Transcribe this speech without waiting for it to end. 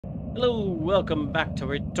Hello, welcome back to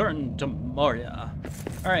Return to Moria.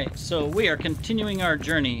 Alright, so we are continuing our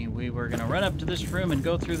journey. We were going to run up to this room and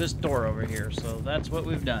go through this door over here, so that's what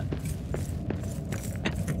we've done.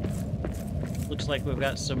 Looks like we've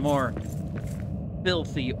got some more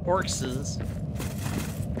filthy orcses.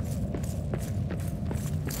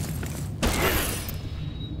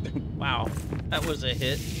 Wow, that was a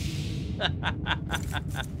hit.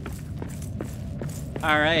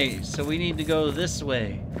 Alright, so we need to go this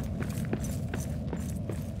way.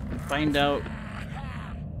 Find out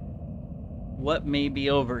what may be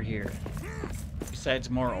over here. Besides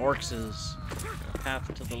more orcses.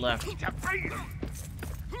 Path to the left.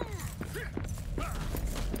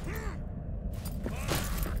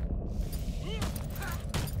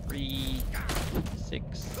 3,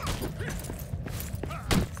 6.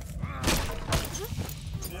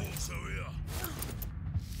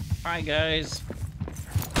 Hi guys.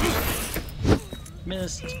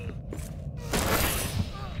 Missed.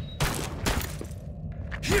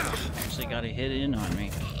 Actually got a hit in on me.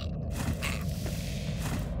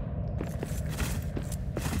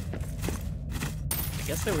 I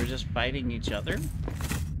guess they were just fighting each other.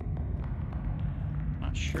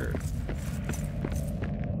 Not sure.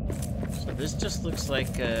 So this just looks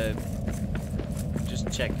like just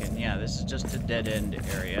checking. Yeah, this is just a dead end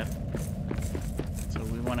area. So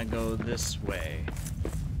we want to go this way.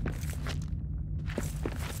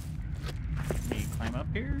 Can you climb up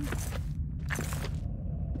here?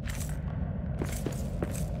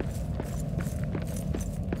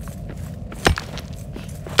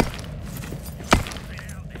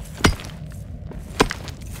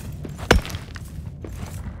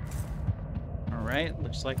 Alright,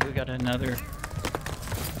 looks like we got another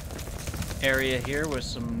area here with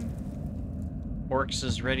some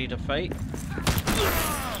orcs ready to fight.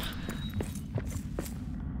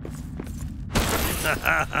 Ha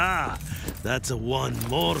ha ha! That's a one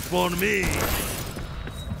more for me!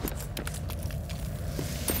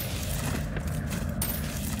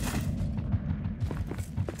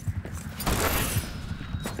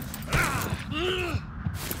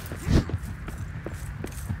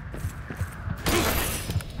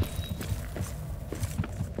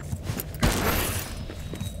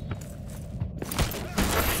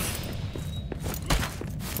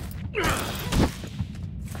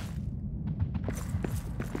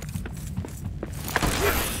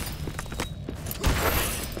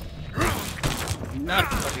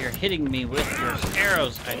 Enough of your hitting me with your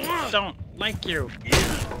arrows. I don't like you. I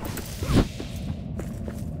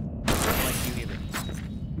don't like you either.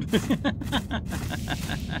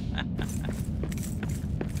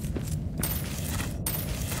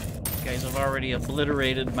 You guys have already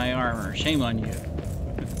obliterated my armor. Shame on you.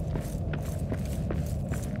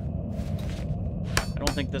 I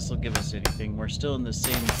don't think this will give us anything. We're still in the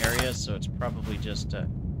same area, so it's probably just a...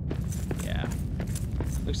 yeah.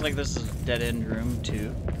 Looks like this is a dead-end room,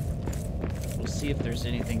 too. We'll see if there's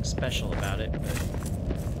anything special about it, but...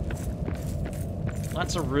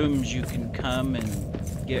 lots of rooms you can come and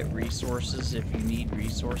get resources if you need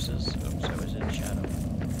resources. Oops, I was in shadow.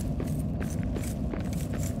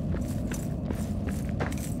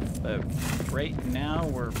 But right now,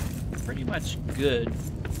 we're pretty much good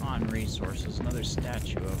on resources. Another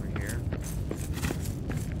statue over here.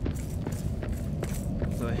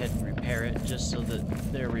 Go ahead and repair it just so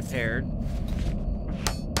that they're repaired.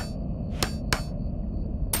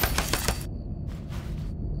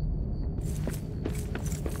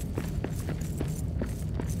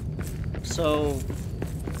 So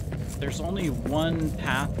there's only one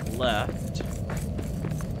path left.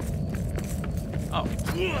 Oh, I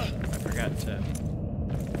forgot to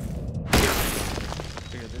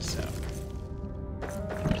figure this out.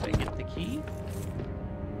 Did I get the key?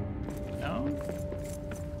 No?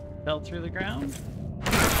 Fell through the ground?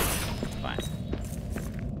 Fine.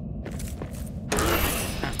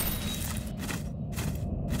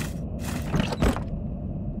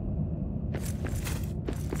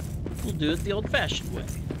 We'll do it the old-fashioned way.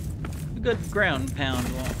 A good ground pound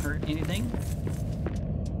won't hurt anything.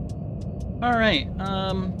 Alright,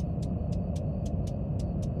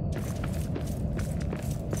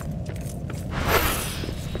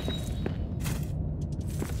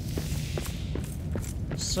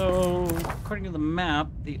 so, according to the map,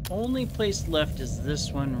 the only place left is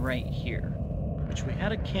this one right here, which we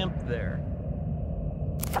had a camp there.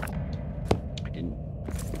 I didn't...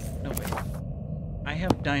 no, wait. I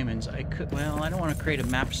have diamonds. I could... well, I don't want to create a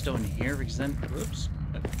map stone here because then... whoops.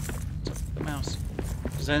 The mouse.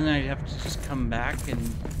 Because then I'd have to just come back and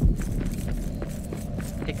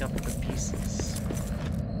pick up the pieces.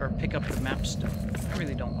 Or pick up the map stone. I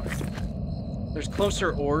really don't want to do that. There's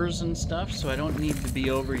closer ores and stuff, so I don't need to be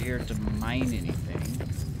over here to mine anything.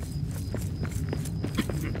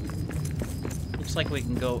 Looks like we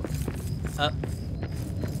can go up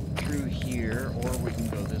through here, or we can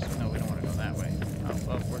go this way. No, we don't want to go that way. Oh,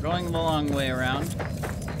 well, we're going the long way around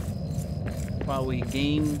while we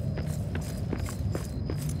gain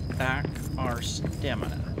back our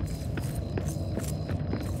stamina.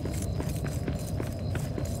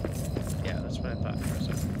 Yeah, that's what I thought. There was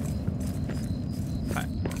a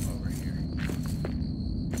platform over here.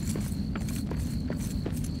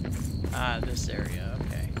 Ah, this area,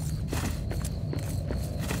 okay.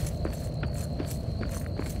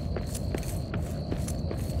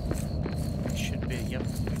 Should be, yep.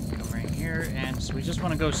 Come right here, and so we just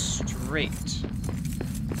want to go straight.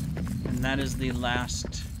 And that is the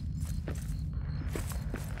last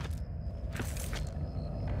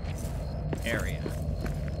area.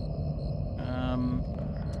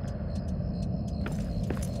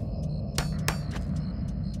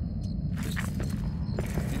 Just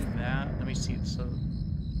do that. Let me see. So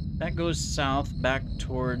that goes south back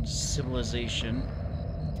towards civilization,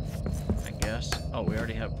 I guess. Oh, we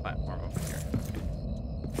already have a platform over here.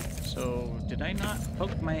 So did I not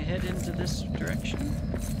poke my head into this direction?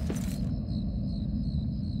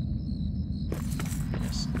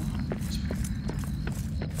 Yes, not.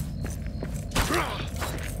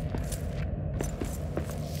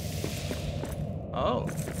 Oh.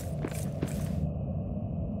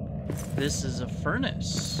 This is a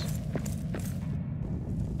furnace.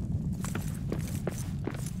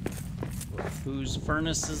 Whose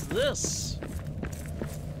furnace is this?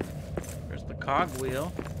 There's the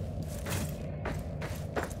cogwheel.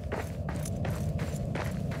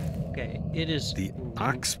 Okay, it is... The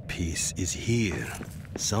axe piece is here,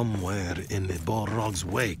 somewhere in the Balrog's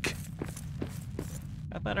wake.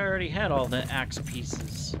 I thought I already had all the axe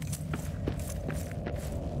pieces.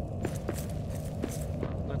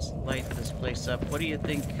 Well, let's light this place up. What do you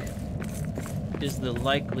think is the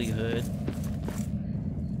likelihood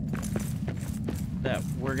that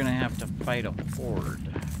we're gonna have to fight a horde?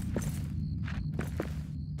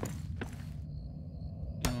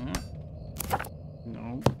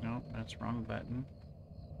 No, that's wrong button.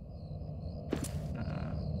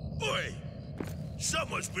 Oi!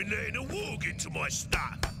 Someone's been letting a warg into my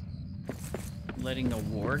stuff. Letting a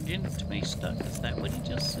warg into my stuff? Is that what he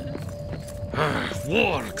just said?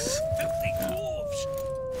 Wargs! Filthy dwarves!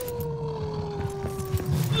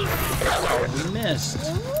 Oh, we missed.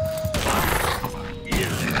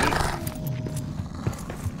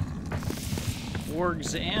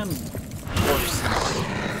 Wargs and horses.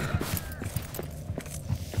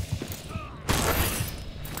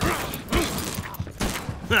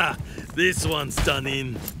 Ha! This one's done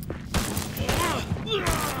in.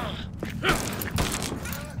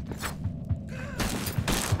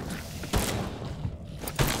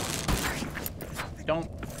 Don't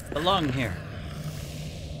belong here.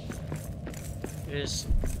 It is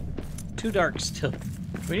too dark still.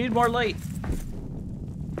 We need more light.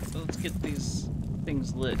 So let's get these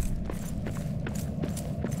things lit.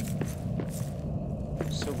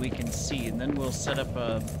 So we can see, and then we'll set up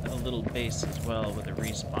a little base as well with a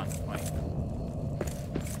respawn point.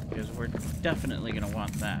 Because we're definitely going to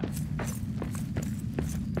want that.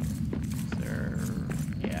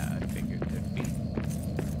 Yeah, I figured there'd be.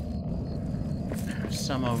 There's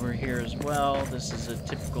some over here as well. This is a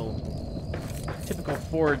typical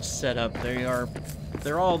forge setup.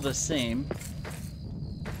 They're all the same.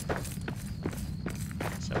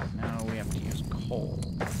 So now we have to use coal.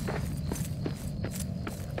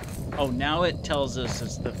 Oh, now it tells us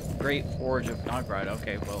it's the Great Forge of Nogrod.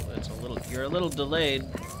 Okay, well, you're a little delayed.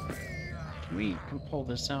 We can pull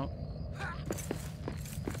this out.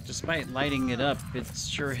 Despite lighting it up, it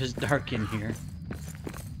sure is dark in here.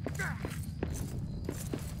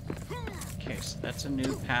 Okay, so that's a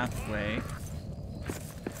new pathway.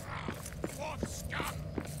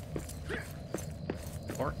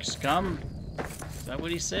 Orc scum? Is that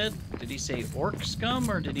what he said? Did he say orc scum,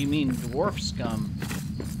 or did he mean dwarf scum?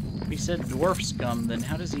 If he said dwarf scum, then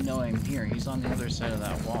how does he know I'm here? He's on the other side of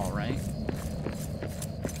that wall, right?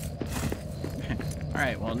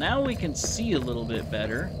 Alright, well now we can see a little bit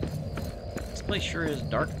better. This place sure is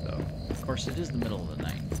dark, though. Of course, it is the middle of the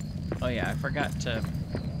night. Oh yeah, I forgot to...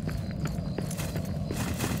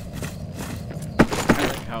 I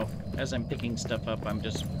like how, as I'm picking stuff up, I'm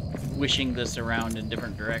just wishing this around in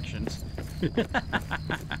different directions. Wait a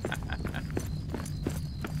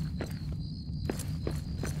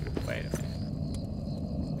minute.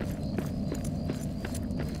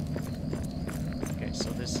 Okay, so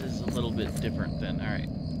this is a little bit different then.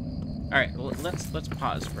 All right, well, let's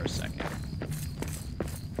pause for a second.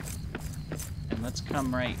 let's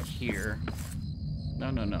come right here.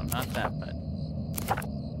 No, no, no, not that, but...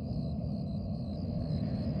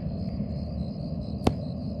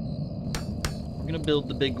 We're gonna build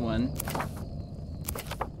the big one.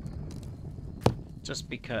 Just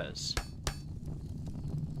because.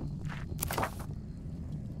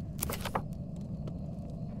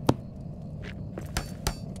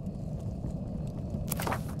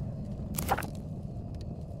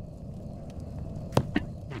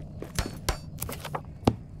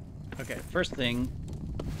 Okay, first thing.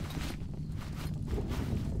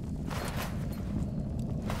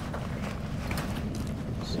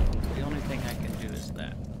 So the only thing I can do is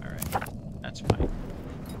that. Alright, that's fine.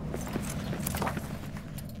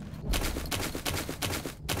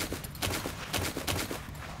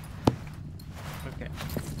 Okay.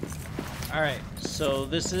 Alright, so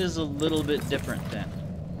this is a little bit different then.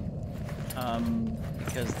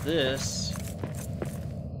 Because this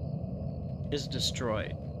is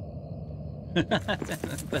destroyed.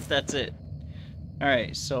 But that's it.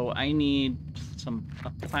 Alright, so I need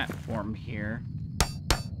a platform here.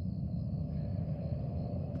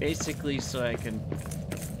 Basically so I can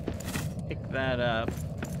pick that up,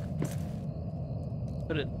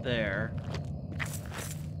 put it there.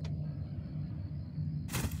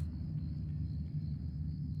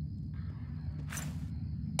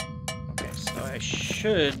 Okay, so I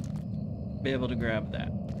should be able to grab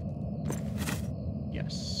that.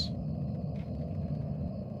 Yes.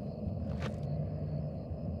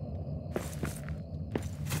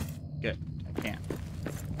 Good. I can't.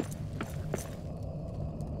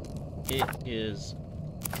 It is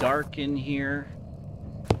dark in here.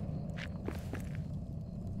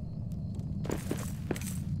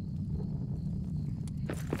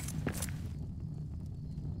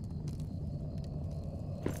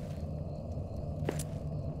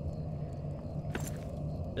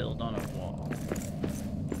 Build on a wall.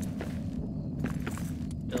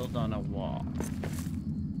 Build on a wall.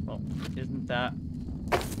 Well, isn't that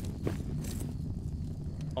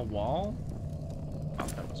a wall? I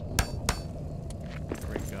thought that was a wall. There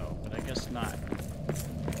we go, but I guess not.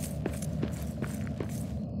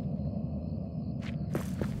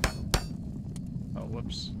 Oh,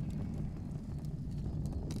 whoops.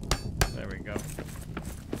 There we go.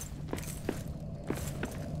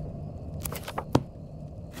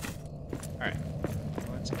 Alright,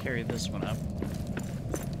 let's carry this one up.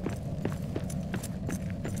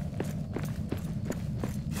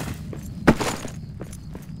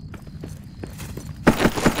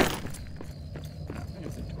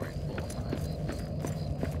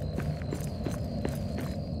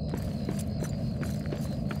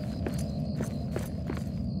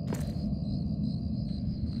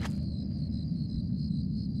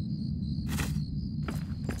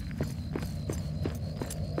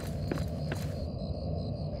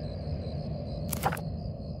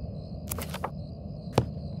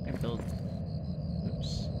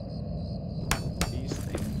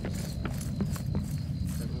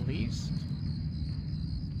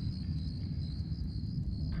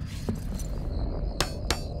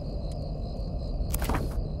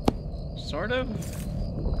 Sort of.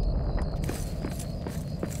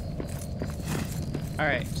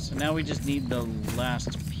 Alright, so now we just need the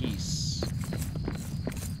last piece.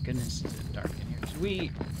 Goodness, is it dark in here? Should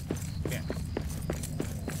we... Yeah.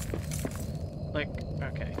 Like,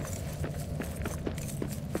 okay.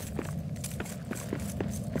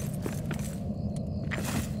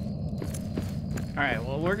 Alright,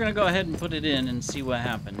 well, we're gonna go ahead and put it in and see what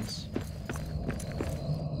happens.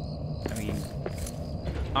 I mean,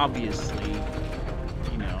 obviously,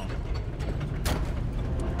 you know.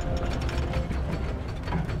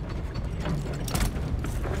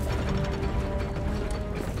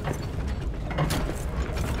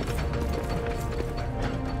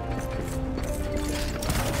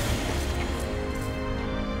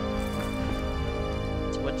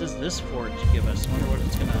 So what does this forge give us? I wonder what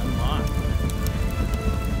it's going to unlock.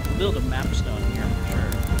 We'll build a map stone here for sure.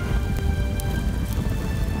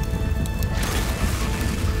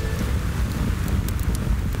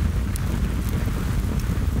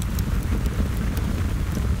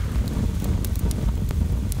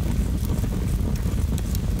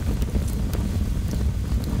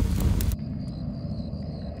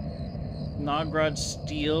 Nogrod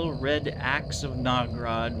Steel, Red Axe of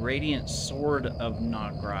Nogrod, Radiant Sword of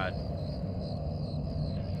Nogrod.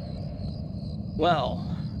 Well,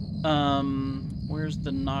 where's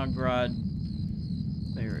the Nogrod?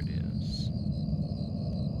 There it is.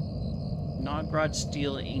 Nogrod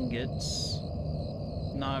Steel Ingots.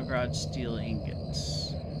 Nogrod Steel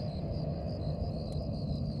Ingots.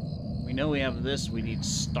 We know we have this. We need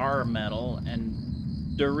star metal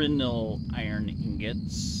and durinal iron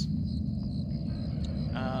ingots.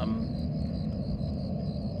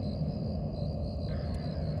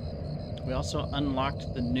 We also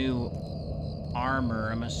unlocked the new armor.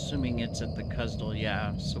 I'm assuming it's at the Kuzdal,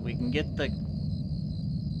 yeah. So we can get the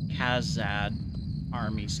Khazad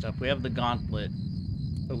army stuff. We have the gauntlet,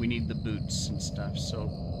 but we need the boots and stuff, so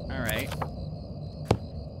alright.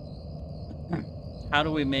 How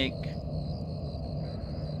do we make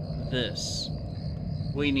this?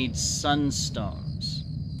 We need sunstones.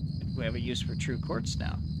 We have a use for true quartz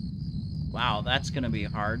now. Wow, that's gonna be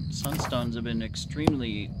hard. Sunstones have been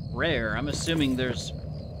extremely rare. I'm assuming there's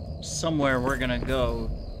somewhere we're gonna go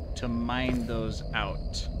to mine those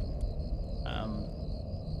out.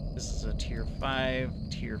 This is a tier 5,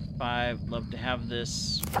 tier 5. Love to have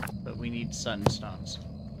this, but we need sunstones.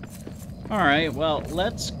 Alright, well,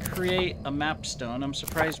 let's create a map stone. I'm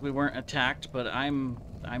surprised we weren't attacked, but I'm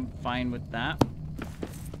fine with that.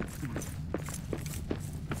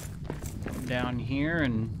 Come down here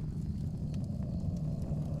and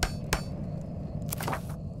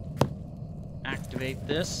activate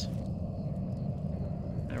this.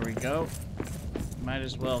 There we go. Might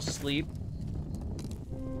as well sleep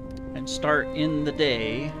and start in the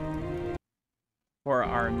day for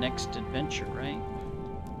our next adventure, right?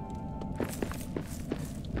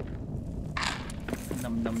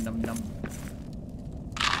 Num num num num.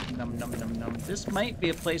 Num num num num. This might be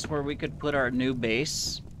a place where we could put our new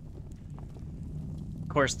base. Of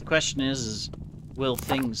course, the question is will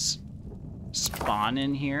things spawn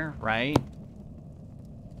in here, right?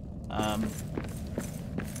 Of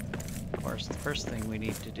course, the first thing we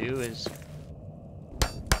need to do is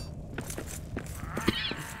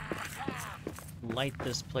light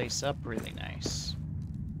this place up really nice.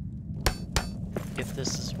 If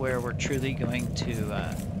this is where we're truly going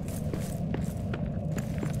to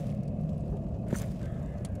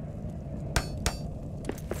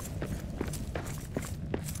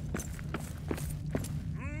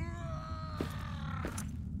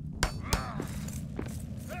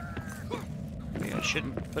maybe I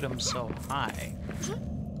shouldn't put them so high.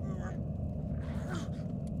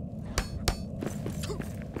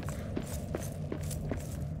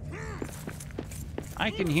 I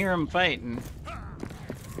can hear them fighting.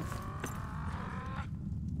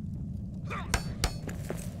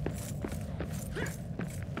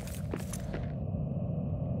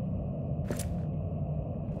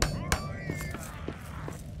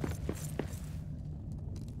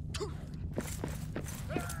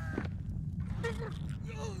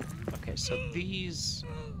 Okay, so these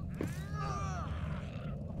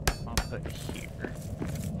I'll put here.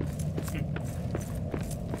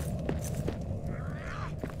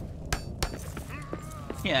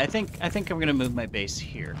 Yeah, I think I'm gonna move my base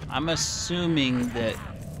here. I'm assuming that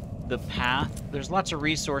the path, there's lots of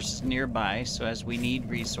resources nearby, so as we need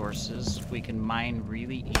resources, we can mine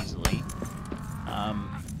really easily.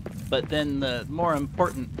 But then the more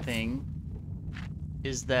important thing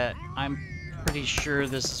is that I'm pretty sure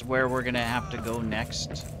this is where we're gonna have to go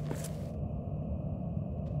next.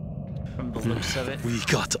 From the looks of it. We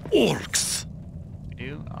got orcs. We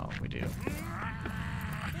do? Oh, we do.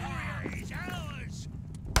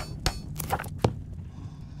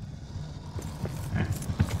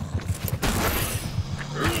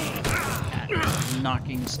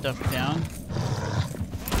 Knocking stuff down.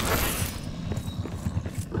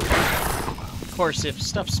 Of course, if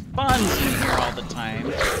stuff spawns in here all the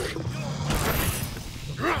time,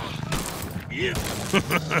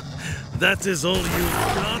 That is all you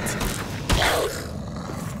got?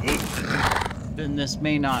 then this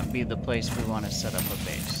may not be the place we want to set up a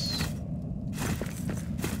base.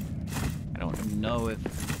 I don't know if...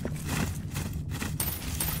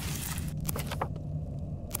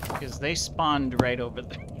 because they spawned right over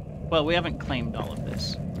there. Well, we haven't claimed all of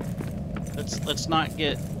this. Let's not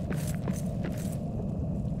get...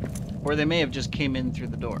 or they may have just came in through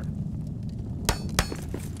the door.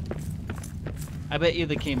 I bet you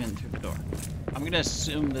they came in through the door. I'm gonna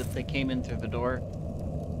assume that they came in through the door.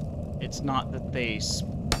 It's not that they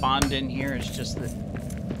spawned in here, it's just that...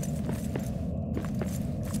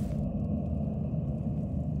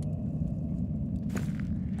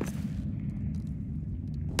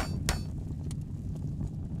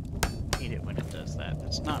 I hate it when it does that.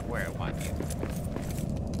 That's not where I want you.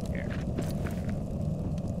 Here.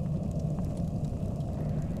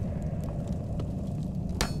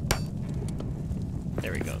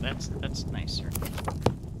 There we go. That's nicer.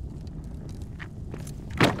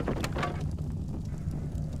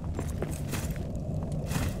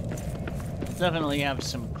 Definitely have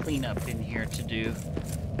some cleanup in here to do.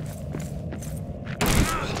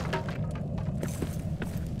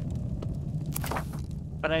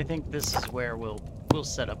 But I think this is where we'll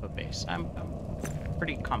set up a base. I'm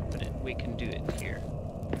pretty confident we can do it here.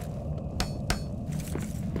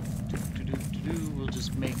 We'll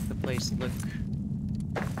just make the place look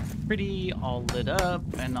pretty, all lit up,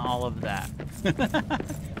 and all of that.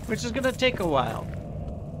 Which is gonna take a while.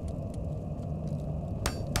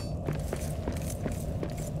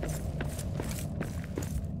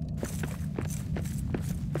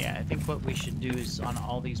 Yeah, I think what we should do is on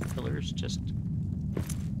all these pillars just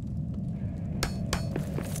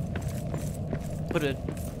put a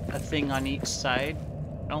thing on each side.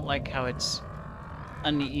 I don't like how it's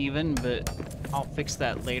uneven, but I'll fix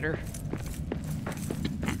that later.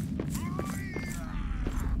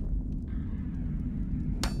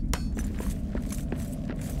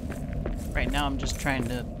 Right now I'm just trying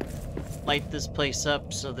to light this place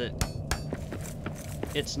up so that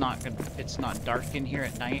it's not dark in here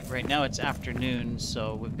at night. Right now it's afternoon,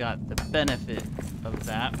 so we've got the benefit of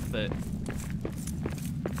that, but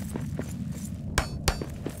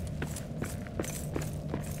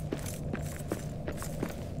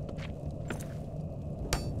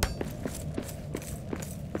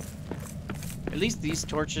at least these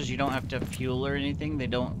torches you don't have to fuel or anything. They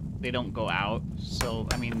don't go out. So,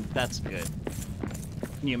 I mean, that's good.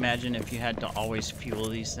 Can you imagine if you had to always fuel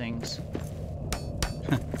these things?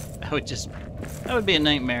 That would be a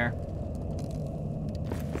nightmare.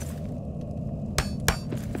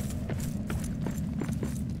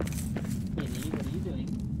 Kitty, what are you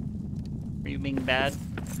doing? Are you being bad?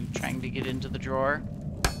 Are you trying to get into the drawer?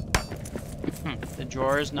 The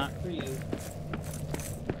drawer is not for you.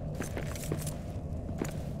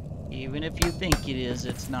 Even if you think it is,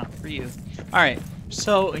 it's not for you. Alright,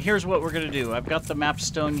 so here's what we're going to do. I've got the map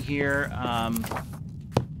stone here. I've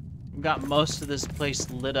got most of this place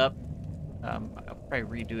lit up. I'll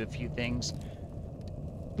probably redo a few things.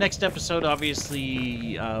 Next episode,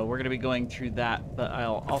 obviously, we're going to be going through that, but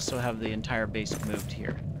I'll also have the entire base moved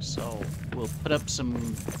here. So we'll put up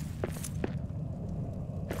some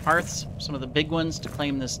hearths, some of the big ones, to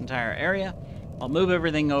claim this entire area. I'll move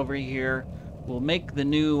everything over here. We'll make the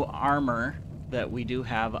new armor that we do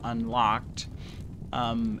have unlocked.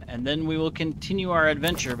 And then we will continue our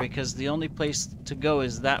adventure because the only place to go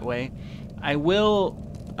is that way. I will,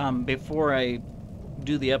 before I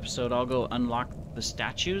do the episode, I'll go unlock the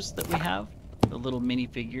statues that we have. The little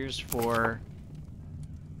minifigures for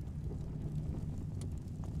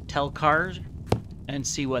Telcard and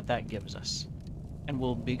see what that gives us. And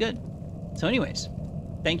we'll be good. So anyways,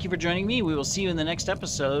 thank you for joining me. We will see you in the next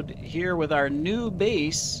episode here with our new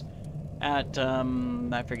base at,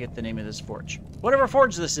 I forget the name of this forge. Whatever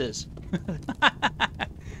forge this is.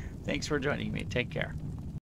 Thanks for joining me. Take care.